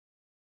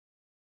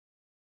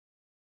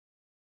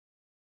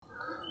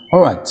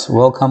Alright,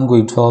 welcome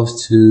grade 12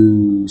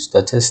 to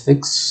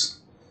statistics.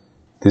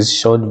 This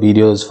short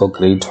video is for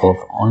grade 12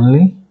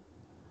 only.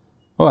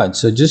 Alright,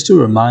 so just to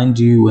remind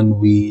you, when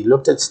we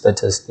looked at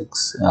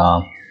statistics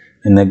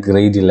in the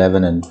grade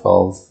 11 and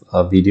 12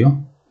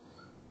 video,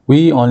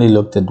 we only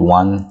looked at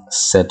one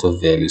set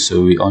of values,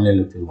 so we only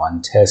looked at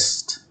one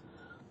test.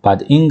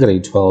 But in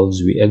grade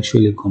 12s, we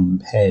actually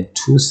compare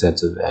two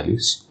sets of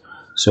values.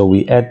 So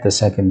we add the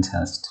second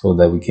test so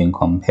that we can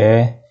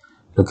compare,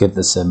 look at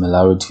the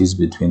similarities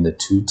between the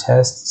two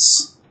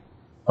tests.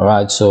 All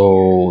right,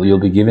 so you'll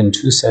be given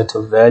two sets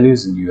of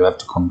values and you have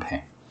to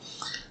compare.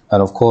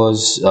 And of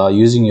course,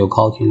 using your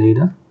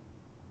calculator,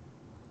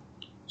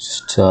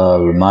 just to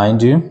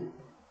remind you.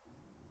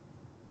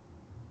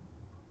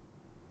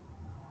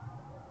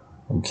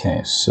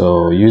 Okay,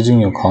 so using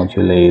your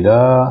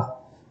calculator,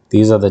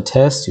 these are the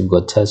tests. You've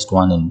got test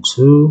 1 and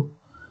 2.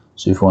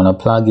 So if you want to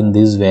plug in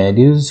these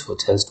values for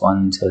test 1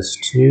 and test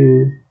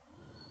 2,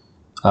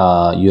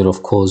 you'd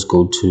of course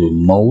go to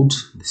mode.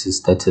 This is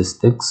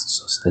statistics,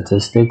 so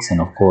statistics,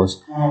 and of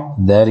course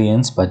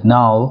variance. But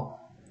now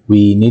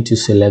we need to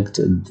select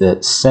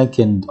the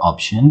second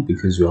option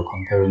because we are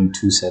comparing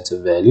two sets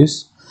of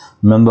values.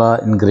 Remember,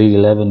 in grade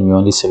 11 we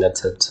only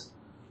selected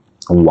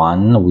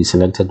one. We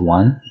selected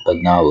one, but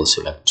now we'll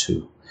select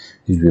two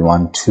because we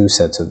want two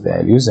sets of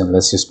values. And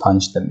let's just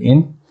punch them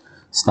in,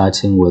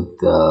 starting with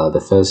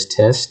the first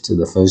test,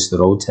 the first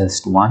row,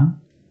 test 1.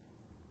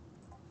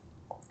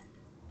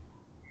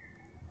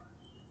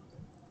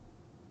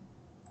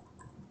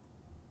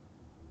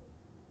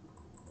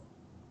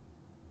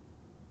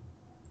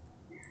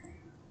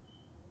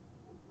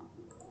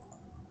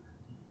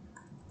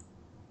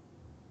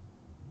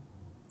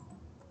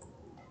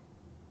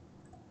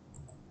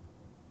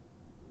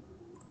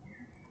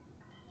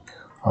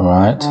 All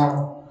right,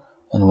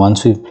 and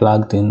once we've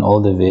plugged in all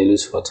the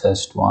values for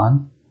test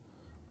 1,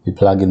 we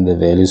plug in the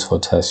values for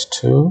test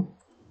 2.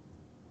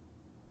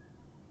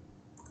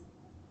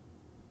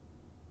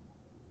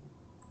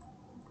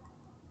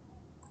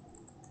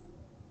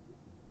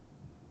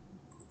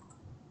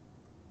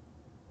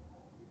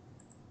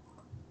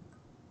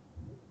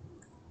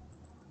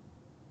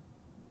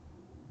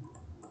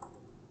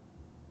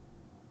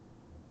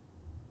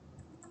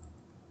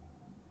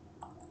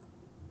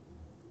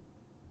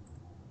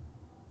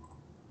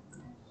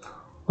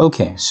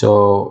 Okay,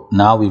 so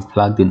now we've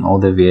plugged in all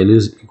the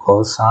values,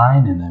 equal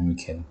sign, and then we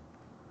can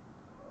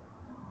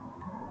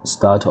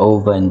start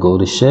over and go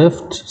to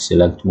shift,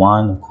 select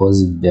 1, of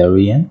course,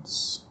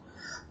 variance.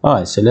 All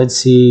right, so let's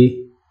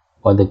see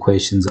what the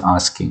question's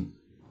asking.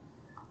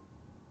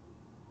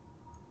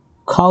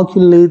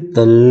 Calculate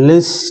the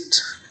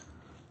least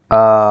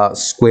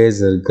squares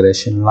the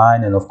regression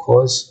line, and of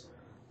course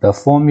the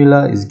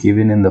formula is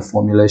given in the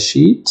formula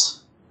sheet.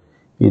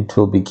 It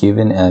will be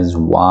given as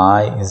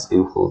y is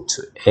equal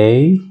to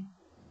a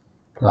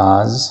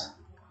plus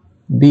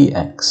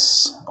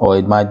bx, or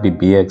it might be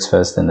bx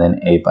first and then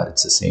a, but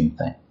it's the same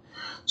thing.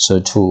 So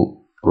to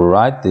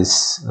write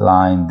this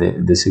line,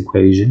 this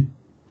equation,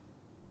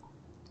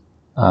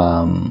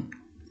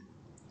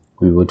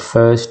 we would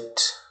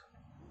first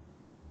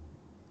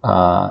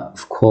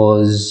of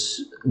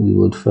course we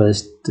would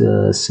first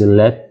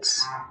select,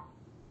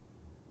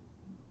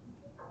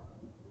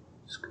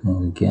 let's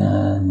go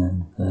again,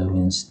 and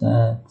variance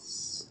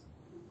stats.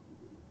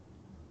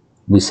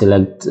 We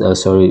select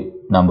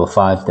number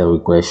 5, the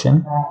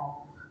regression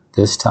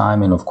this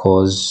time, and of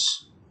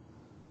course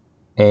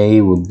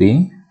a would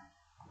be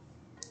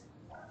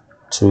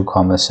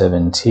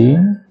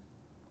 2,17,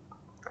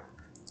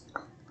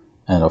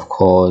 and of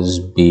course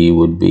b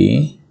would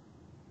be,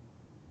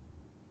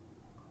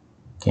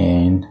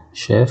 again,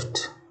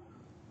 shift,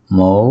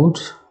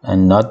 mode,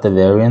 and not the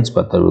variance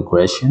but the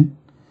regression.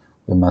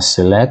 We must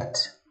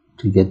select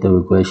to get the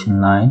regression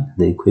line,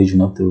 the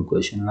equation of the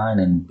regression line,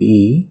 and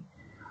b.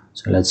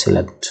 So let's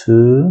select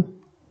 2.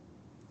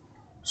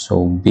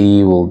 So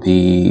b will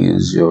be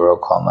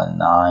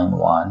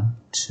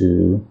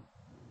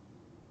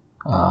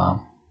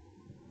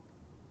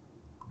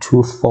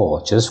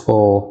 0.91224. Just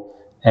for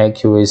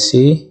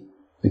accuracy,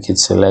 we could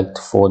select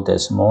 4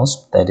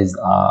 decimals. That is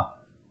our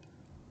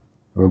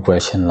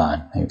regression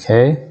line.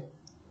 Okay.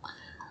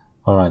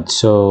 All right.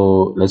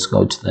 So let's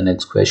go to the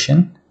next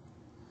question.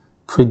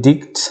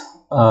 Predict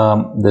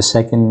the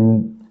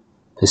second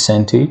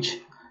percentage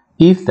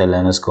if the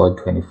learner scored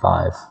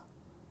 25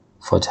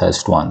 for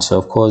test 1. So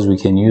of course we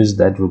can use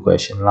that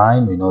regression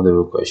line. We know the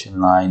regression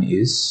line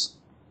is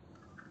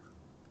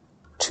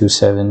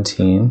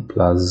 217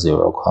 plus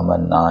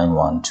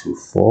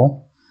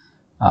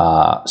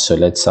 0.9124. So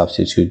let's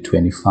substitute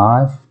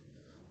 25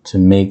 to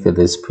make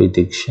this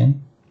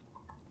prediction.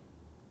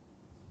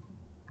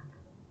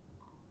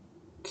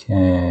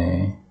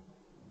 Okay,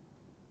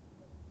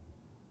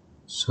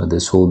 so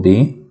this will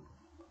be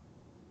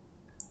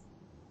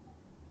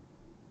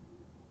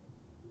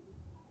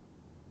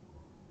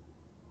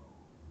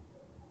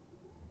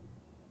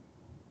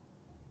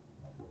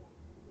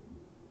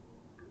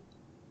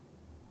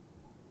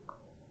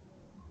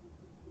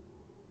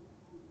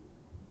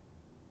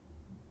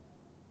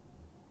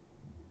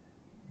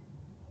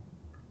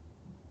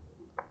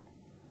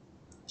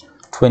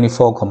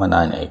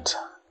 24.98.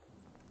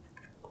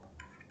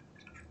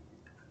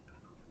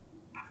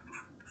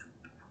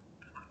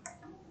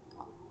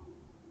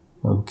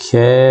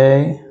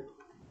 Okay.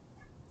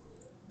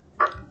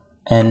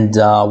 And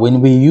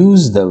when we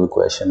use the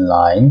regression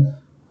line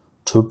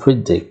to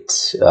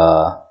predict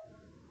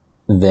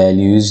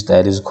values,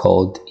 that is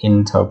called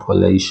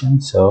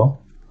interpolation. So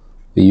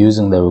we're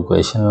using the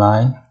regression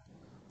line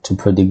to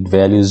predict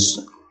values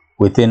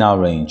within our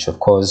range. Of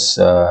course,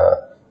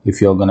 if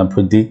you're going to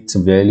predict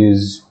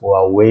values who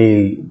are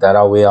way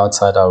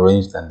outside our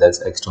range, then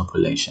that's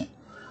extrapolation.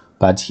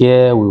 But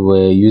here we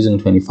were using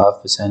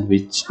 25%,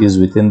 which is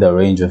within the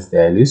range of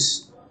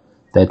values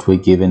that were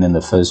given in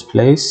the first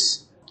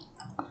place.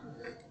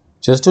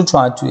 Just to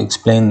try to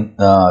explain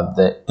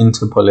the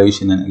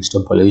interpolation and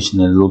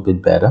extrapolation a little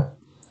bit better,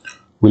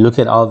 we look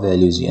at our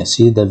values here.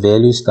 See, the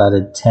values start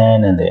at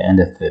 10 and they end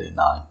at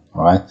 39.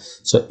 All right.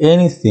 So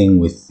anything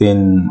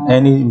within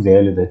any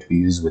value that we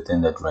use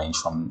within that range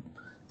from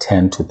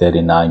 10 to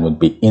 39 would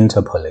be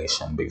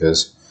interpolation,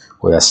 because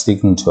we are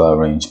sticking to our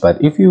range.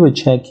 But if you were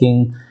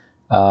checking,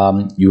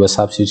 you were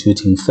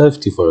substituting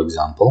 50, for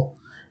example,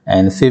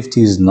 and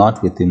 50 is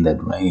not within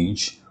that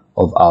range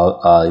of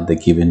our the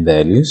given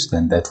values,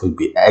 then that would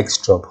be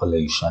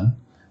extrapolation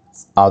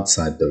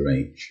outside the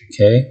range.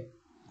 Okay.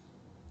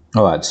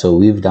 All right, so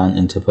we've done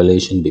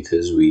interpolation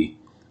because we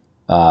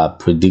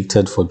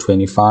predicted for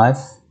 25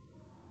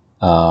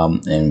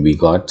 and we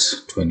got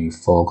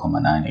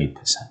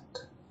 24.98%.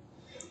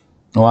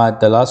 All right,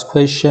 the last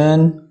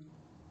question,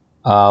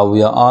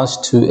 we are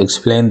asked to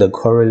explain the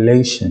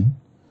correlation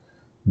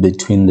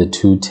between the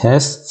two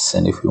tests.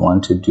 And if we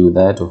want to do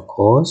that, of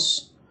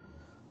course,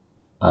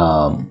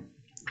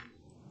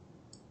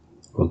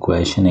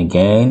 regression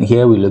again.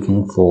 Here we're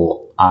looking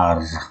for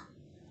R.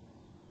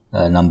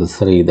 Number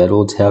 3, that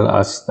will tell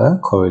us the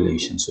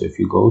correlation. So if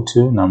you go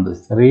to number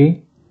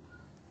 3,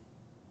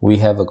 we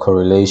have a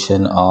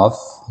correlation of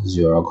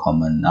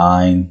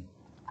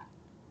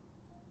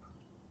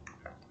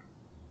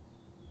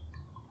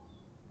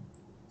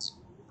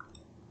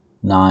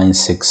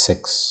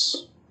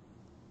 0.966.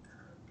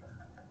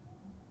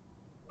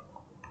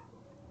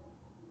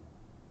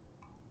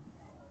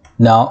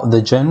 Now,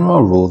 the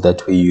general rule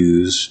that we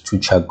use to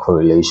check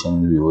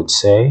correlation, we would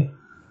say,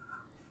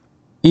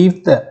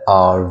 if the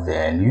R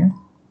value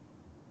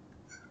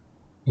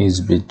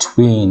is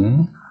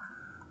between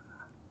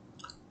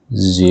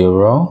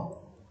 0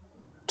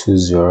 to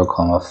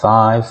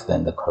 0.5,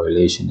 then the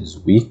correlation is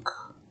weak.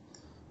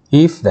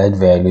 If that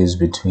value is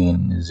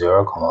between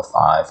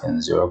 0.5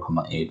 and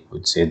 0.8,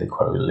 would say the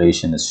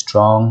correlation is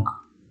strong.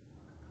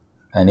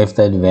 And if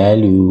that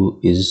value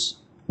is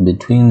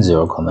between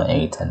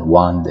 0.8 and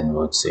 1, then we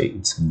would say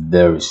it's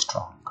very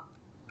strong.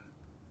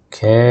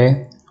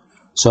 Okay.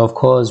 So of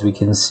course we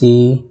can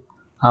see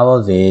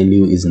our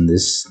value is in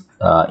this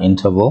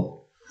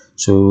interval.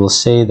 So we will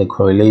say the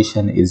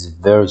correlation is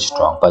very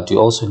strong, but you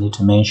also need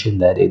to mention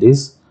that it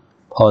is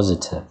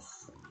positive.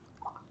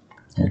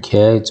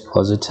 Okay, it's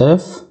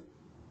positive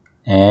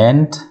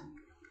and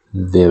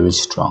very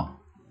strong.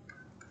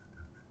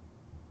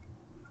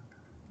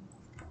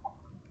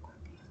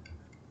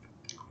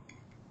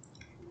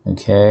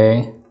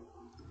 Okay.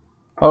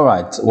 All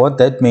right. What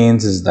that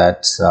means is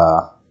that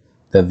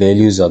the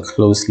values are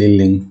closely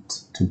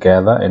linked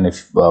together, and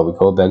if we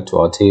go back to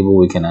our table,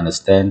 we can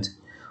understand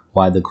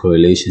why the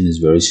correlation is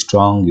very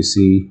strong. You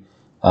see,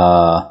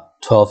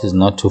 12 is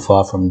not too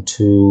far from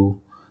 2,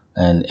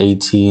 and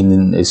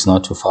 18 is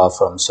not too far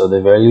from. So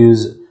the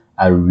values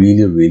are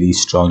really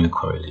strongly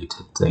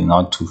correlated. They're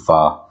not too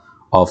far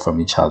off from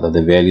each other.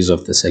 The values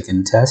of the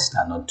second test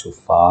are not too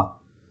far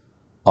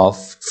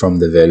off from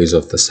the values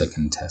of the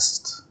second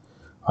test.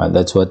 All right,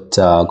 that's what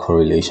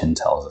correlation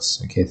tells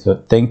us. Okay, so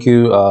thank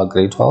you,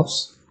 grade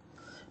 12s.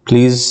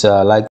 Please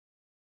like